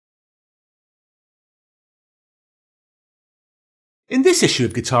In this issue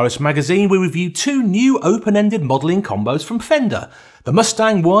of Guitarist Magazine, we review two new open-ended modelling combos from Fender, the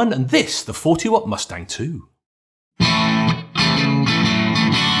Mustang I and this, the 40-watt Mustang II.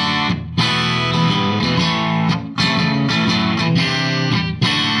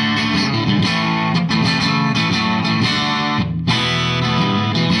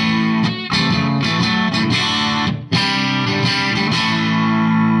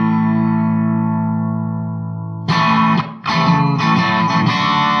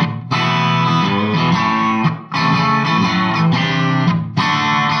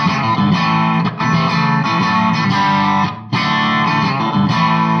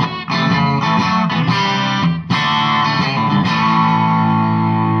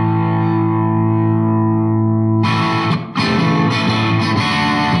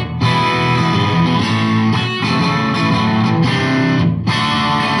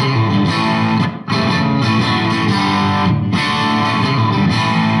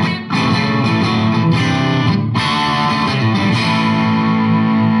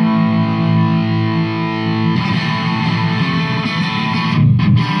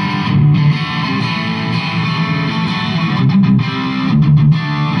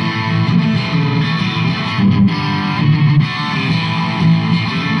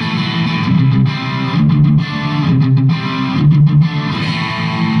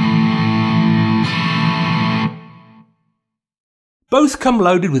 Both come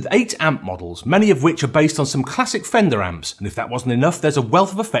loaded with 8 amp models, many of which are based on some classic Fender amps, and if that wasn't enough, there's a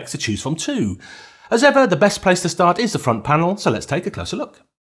wealth of effects to choose from too. As ever, the best place to start is the front panel, so let's take a closer look.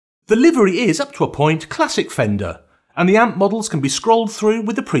 The livery is, up to a point, classic Fender, and the amp models can be scrolled through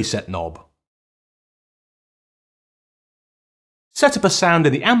with the preset knob. Set up a sound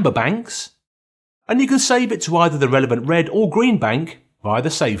in the amber banks, and you can save it to either the relevant red or green bank via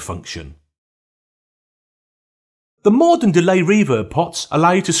the save function. The mod and delay reverb pots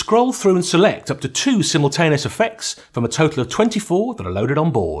allow you to scroll through and select up to 2 simultaneous effects from a total of 24 that are loaded on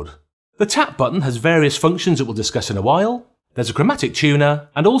board. The tap button has various functions that we'll discuss in a while. There's a chromatic tuner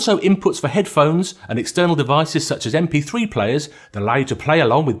and also inputs for headphones and external devices such as MP3 players that allow you to play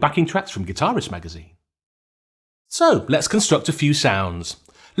along with backing tracks from Guitarist Magazine. So let's construct a few sounds.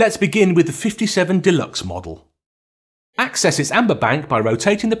 Let's begin with the 57 Deluxe model. Access its amber bank by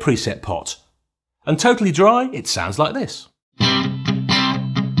rotating the preset pot. And totally dry, it sounds like this.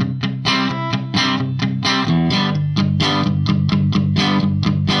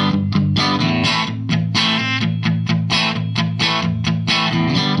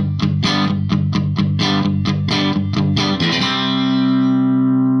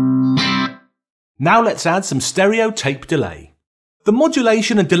 Now let's add some stereo tape delay. The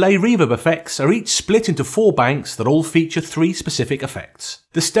modulation and delay reverb effects are each split into 4 banks that all feature 3 specific effects.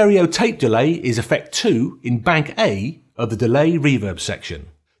 The stereo tape delay is effect 2 in bank A of the delay reverb section.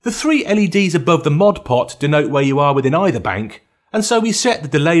 The 3 LEDs above the mod pot denote where you are within either bank, and so we set the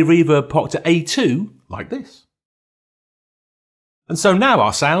delay reverb pot to A2 like this. And so now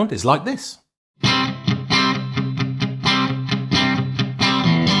our sound is like this.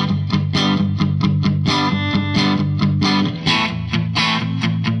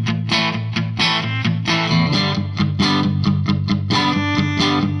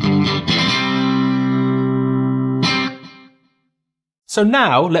 So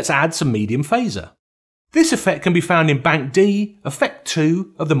now let's add some medium phaser. This effect can be found in bank D, effect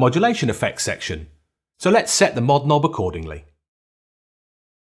 2 of the modulation effects section. So let's set the mod knob accordingly.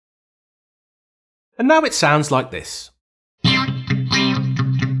 And now it sounds like this.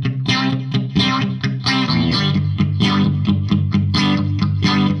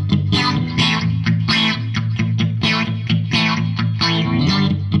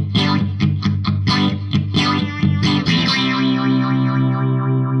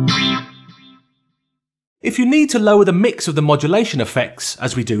 If you need to lower the mix of the modulation effects,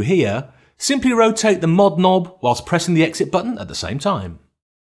 as we do here, simply rotate the mod knob whilst pressing the exit button at the same time.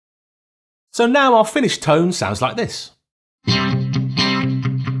 So now our finished tone sounds like this.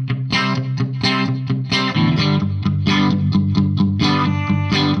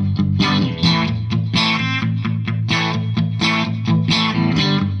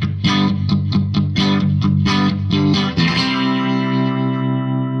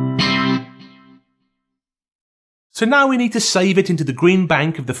 So now we need to save it into the green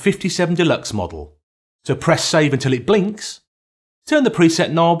bank of the 57 Deluxe model. So press save until it blinks, turn the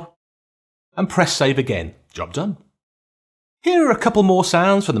preset knob, and press save again. Job done. Here are a couple more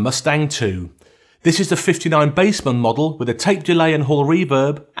sounds from the Mustang II. This is the 59 Bassman model with a tape delay and hall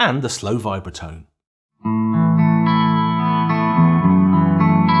reverb and a slow vibratone.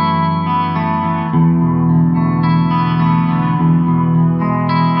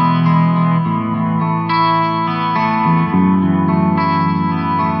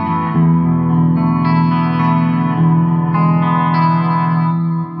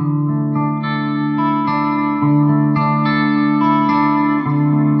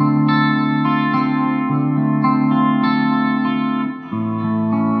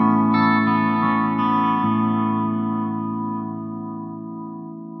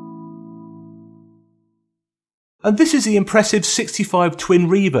 And this is the impressive 65 twin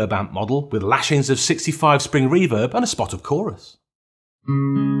reverb amp model with lashings of 65 spring reverb and a spot of chorus.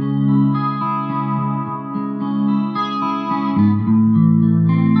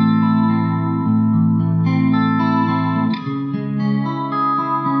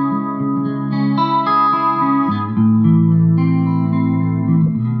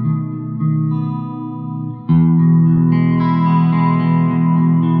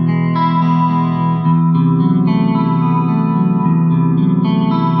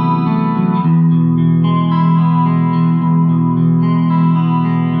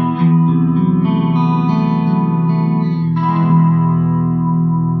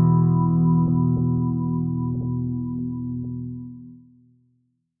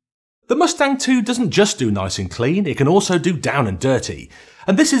 The Mustang II doesn't just do nice and clean, it can also do down and dirty.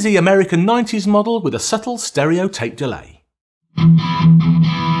 And this is the American 90s model with a subtle stereo tape delay.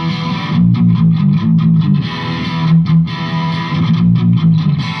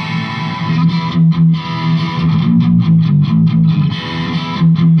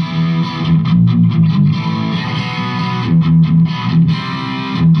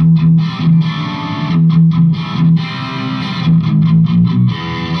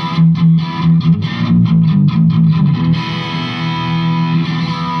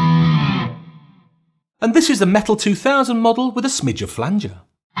 And this is the Metal 2000 model with a smidge of flanger.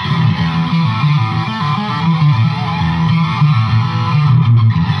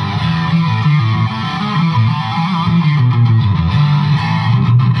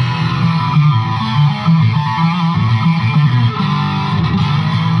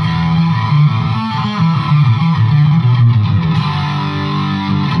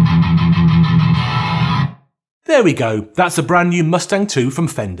 There we go, that's a brand new Mustang II from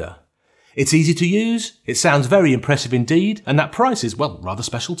Fender. It's easy to use, it sounds very impressive indeed, and that price is, well, rather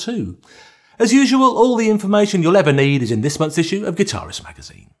special too. As usual, all the information you'll ever need is in this month's issue of Guitarist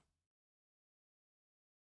Magazine.